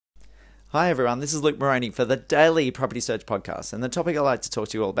Hi everyone, this is Luke Moroney for the Daily Property Search Podcast, and the topic I'd like to talk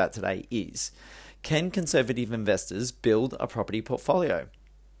to you all about today is: can conservative investors build a property portfolio?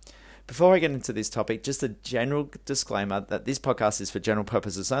 Before I get into this topic, just a general disclaimer that this podcast is for general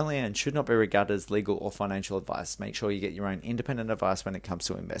purposes only and should not be regarded as legal or financial advice. Make sure you get your own independent advice when it comes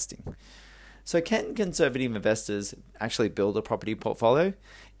to investing. So can conservative investors actually build a property portfolio?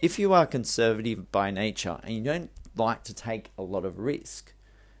 If you are conservative by nature and you don't like to take a lot of risk,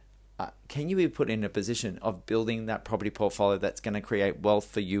 can you be put in a position of building that property portfolio that's going to create wealth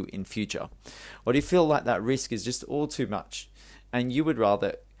for you in future? Or do you feel like that risk is just all too much and you would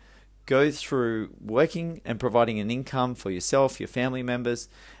rather go through working and providing an income for yourself, your family members,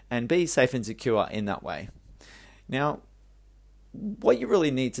 and be safe and secure in that way? Now, what you really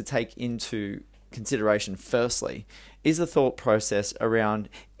need to take into consideration firstly is the thought process around: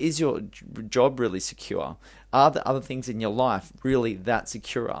 is your job really secure? Are the other things in your life really that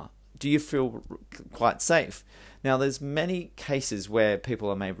secure? Do you feel quite safe? Now, there's many cases where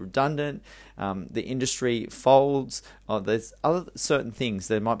people are made redundant, the industry folds, or there's other certain things.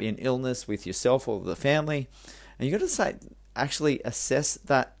 There might be an illness with yourself or the family, and you've got to actually assess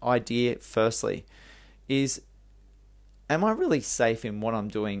that idea firstly. Am I really safe in what I'm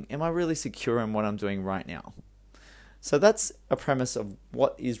doing? Am I really secure in what I'm doing right now? So that's a premise of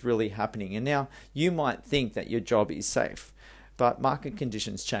what is really happening. And now you might think that your job is safe, but market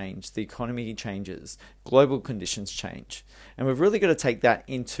conditions change, the economy changes, global conditions change, and we've really got to take that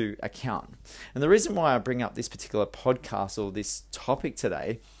into account. And the reason why I bring up this particular podcast or this topic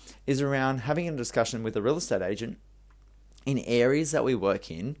today is around having a discussion with a real estate agent in areas that we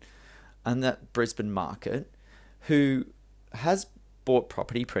work in that Brisbane market, who has bought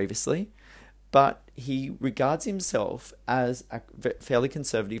property previously, but he regards himself as a fairly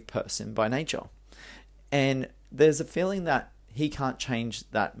conservative person by nature. And there's a feeling that he can't change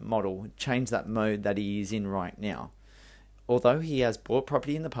that model, change that mode that he is in right now. Although he has bought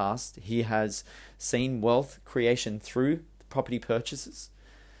property in the past, he has seen wealth creation through property purchases,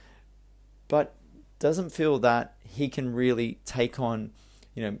 but doesn't feel that he can really take on,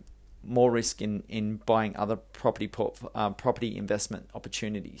 more risk in buying other property investment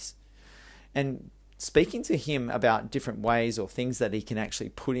opportunities. And speaking to him about different ways or things that he can actually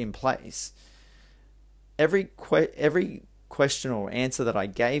put in place, every question or answer that I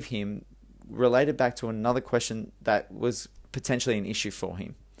gave him related back to another question that was potentially an issue for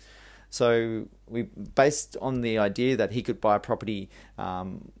him. So we based on the idea that he could buy a property,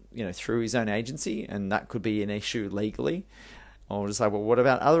 through his own agency, and that could be an issue legally. Or just like, well, what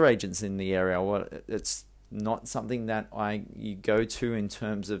about other agents in the area? Well, it's not something that you go to in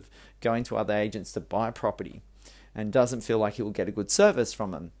terms of going to other agents to buy property, and doesn't feel like he will get a good service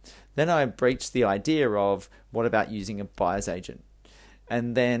from them. Then I breached the idea of, what about using a buyer's agent?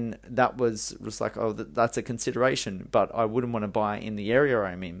 And then that was just like, oh, that's a consideration, but I wouldn't want to buy in the area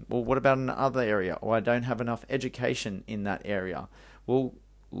I'm in. Well, what about another area? Or I don't have enough education in that area. Well,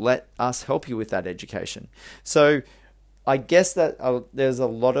 let us help you with that education. So I guess that there's a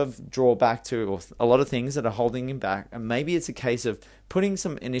lot of drawback to, or a lot of things that are holding him back. And maybe it's a case of putting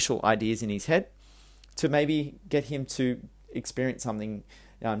some initial ideas in his head to maybe get him to experience something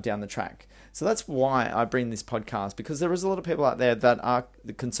down the track. So that's why I bring this podcast, because there is a lot of people out there that are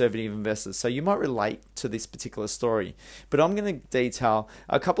the conservative investors. So you might relate to this particular story, but I'm going to detail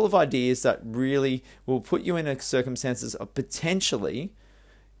a couple of ideas that really will put you in a circumstances of potentially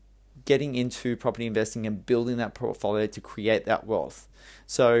getting into property investing and building that portfolio to create that wealth.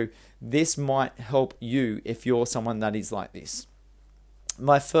 So this might help you if you're someone that is like this.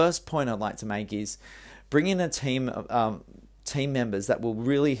 My first point I'd like to make is bring in a team of team members that will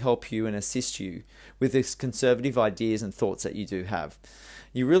really help you and assist you with this conservative ideas and thoughts that you do have.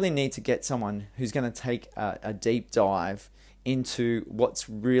 You really need to get someone who's going to take a deep dive into what's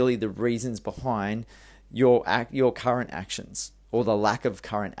really the reasons behind your current actions, or the lack of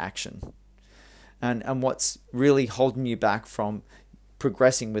current action, and what's really holding you back from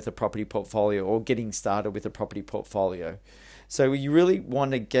progressing with a property portfolio or getting started with a property portfolio. So you really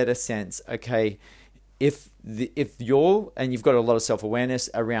want to get a sense, okay, if you've got a lot of self-awareness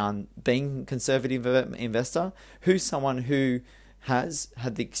around being a conservative investor, who's someone who has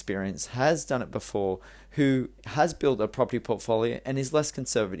had the experience, has done it before, who has built a property portfolio and is less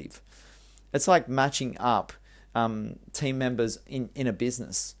conservative. It's like matching up team members in a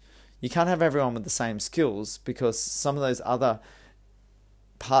business. You can't have everyone with the same skills, because some of those other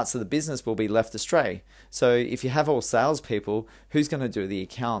parts of the business will be left astray. So if you have all salespeople, who's going to do the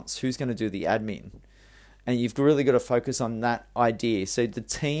accounts? Who's going to do the admin? And you've really got to focus on that idea. So the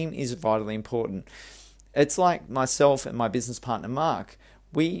team is vitally important. It's like myself and my business partner, Mark.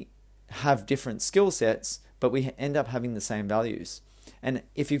 We have different skill sets, but we end up having the same values. And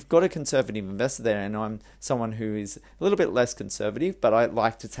if you've got a conservative investor there, and I'm someone who is a little bit less conservative, but I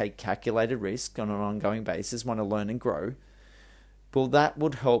like to take calculated risk on an ongoing basis, want to learn and grow, well, that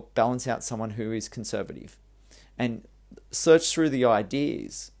would help balance out someone who is conservative. And search through the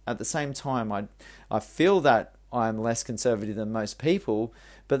ideas. At the same time, I feel that I'm less conservative than most people,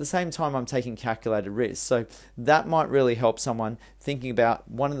 but at the same time, I'm taking calculated risks. So that might really help someone thinking about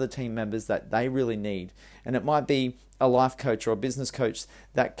one of the team members that they really need. And it might be a life coach or a business coach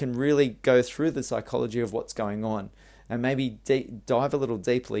that can really go through the psychology of what's going on and maybe dive a little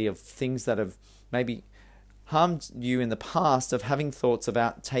deeply of things that have maybe harmed you in the past, of having thoughts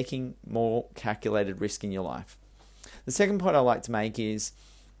about taking more calculated risk in your life. The second point I like to make is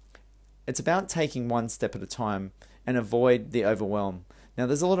it's about taking one step at a time and avoid the overwhelm. Now,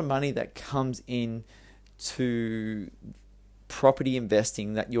 there's a lot of money that comes in to property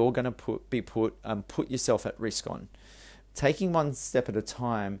investing that you're going to put yourself at risk on. Taking one step at a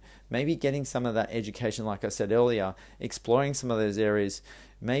time, maybe getting some of that education, like I said earlier, exploring some of those areas,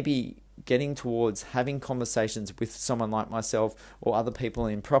 maybe getting towards having conversations with someone like myself or other people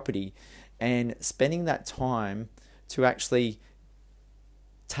in property, and spending that time to actually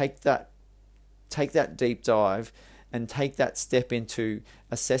take that deep dive and take that step into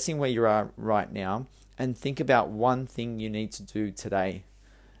assessing where you are right now, and think about one thing you need to do today.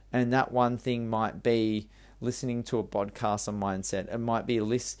 And that one thing might be listening to a podcast on mindset. It might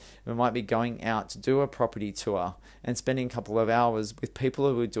be going out to do a property tour and spending a couple of hours with people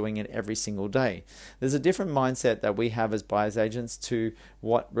who are doing it every single day. There's a different mindset that we have as buyers agents to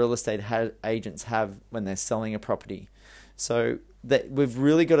what real estate agents have when they're selling a property. So that we've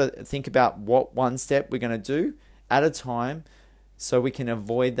really got to think about what one step we're going to do at a time, so we can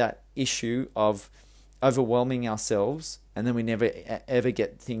avoid that issue of overwhelming ourselves, and then we never ever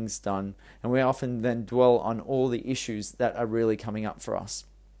get things done, and we often then dwell on all the issues that are really coming up for us.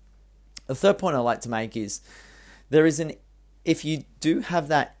 The third point I like to make is if you do have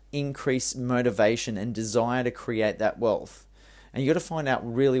that increased motivation and desire to create that wealth, and you got to find out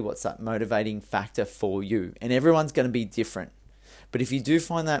really what's that motivating factor for you, and everyone's going to be different. But if you do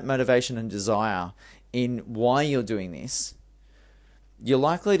find that motivation and desire in why you're doing this, you're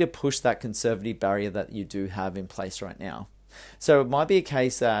likely to push that conservative barrier that you do have in place right now. So it might be a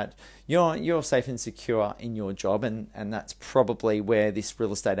case that you're safe and secure in your job, and that's probably where this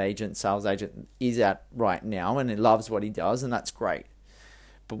real estate agent, sales agent is at right now, and he loves what he does, and that's great.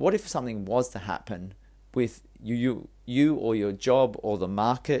 But what if something was to happen with you or your job or the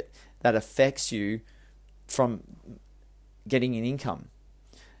market that affects you from getting an income?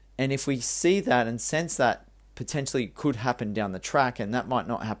 And if we see that and sense that potentially could happen down the track, and that might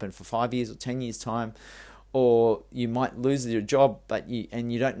not happen for 5 years or 10 years time, or you might lose your job, but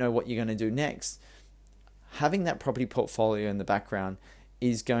you don't know what you're going to do next, having that property portfolio in the background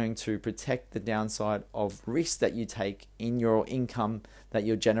is going to protect the downside of risk that you take in your income that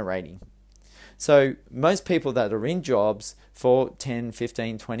you're generating. So most people that are in jobs for 10,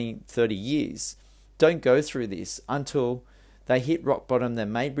 15, 20, 30 years don't go through this until they hit rock bottom, they're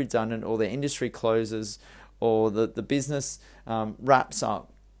made redundant, or their industry closes, or the business wraps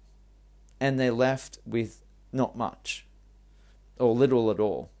up, and they're left with not much or little at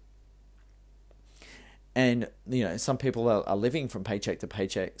all. And some people are living from paycheck to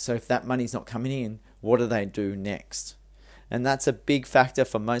paycheck. So if that money's not coming in, what do they do next? And that's a big factor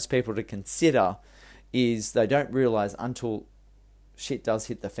for most people to consider, is they don't realize until shit does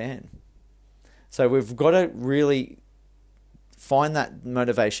hit the fan. So we've got to really find that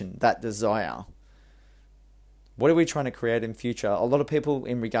motivation, that desire. What are we trying to create in future? A lot of people,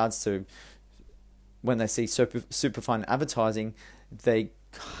 in regards to when they see super fund advertising, they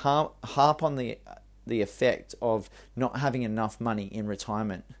harp on the effect of not having enough money in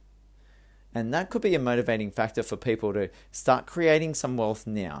retirement. And that could be a motivating factor for people to start creating some wealth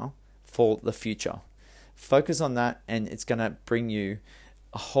now for the future. Focus on that, and it's going to bring you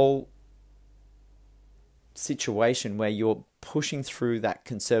a whole situation where you're pushing through that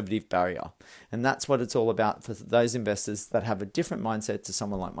conservative barrier. And that's what it's all about for those investors that have a different mindset to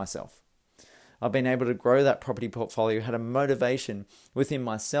someone like myself. I've been able to grow that property portfolio, had a motivation within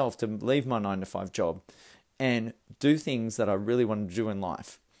myself to leave my 9-to-5 job and do things that I really wanted to do in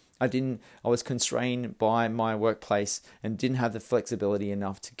life. I was constrained by my workplace and didn't have the flexibility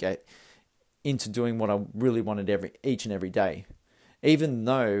enough to get into doing what I really wanted each and every day. Even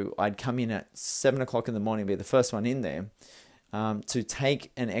though I'd come in at 7 o'clock in the morning, be the first one in there, to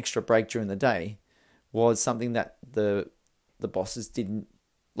take an extra break during the day was something that the bosses didn't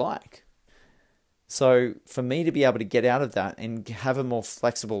like. So for me to be able to get out of that and have a more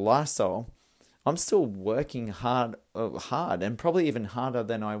flexible lifestyle, I'm still working hard and probably even harder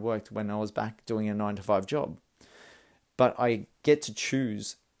than I worked when I was back doing a 9-to-5 job. But I get to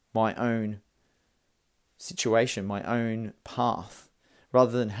choose my own situation, my own path,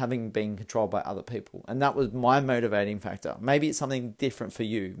 rather than having been controlled by other people. And that was my motivating factor. Maybe it's something different for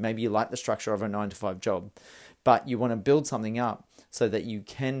you. Maybe you like the structure of a 9-to-5 job, but you want to build something up so that you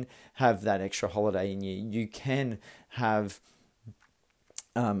can have that extra holiday in you. You can have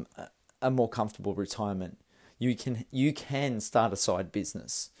a more comfortable retirement. You can start a side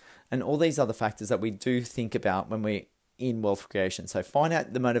business, and all these other factors that we do think about when we're in wealth creation. So find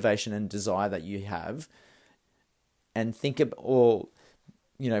out the motivation and desire that you have, and think of, or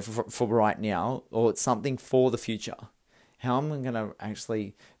for right now, or it's something for the future. How am I going to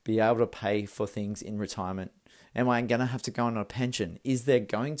actually be able to pay for things in retirement? Am I going to have to go on a pension? Is there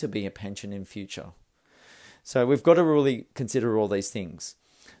going to be a pension in future? So we've got to really consider all these things.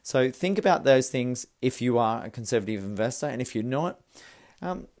 So think about those things if you are a conservative investor, and if you're not,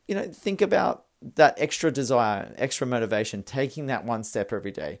 think about that extra desire, extra motivation, taking that one step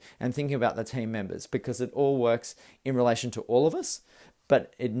every day, and thinking about the team members, because it all works in relation to all of us,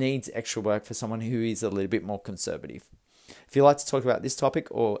 but it needs extra work for someone who is a little bit more conservative. If you'd like to talk about this topic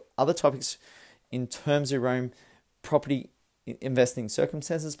or other topics in terms of your own property investing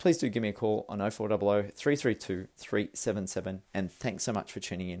circumstances, please do give me a call on 0400 332 377. And thanks so much for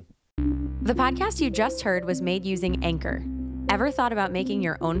tuning in. The podcast you just heard was made using Anchor. Ever thought about making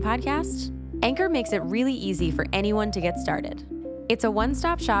your own podcast? Anchor makes it really easy for anyone to get started. It's a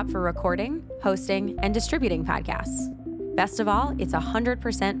one-stop shop for recording, hosting, and distributing podcasts. Best of all, it's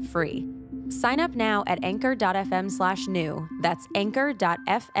 100% free. Sign up now at anchor.fm/new. That's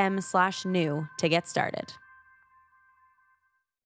anchor.fm/new to get started.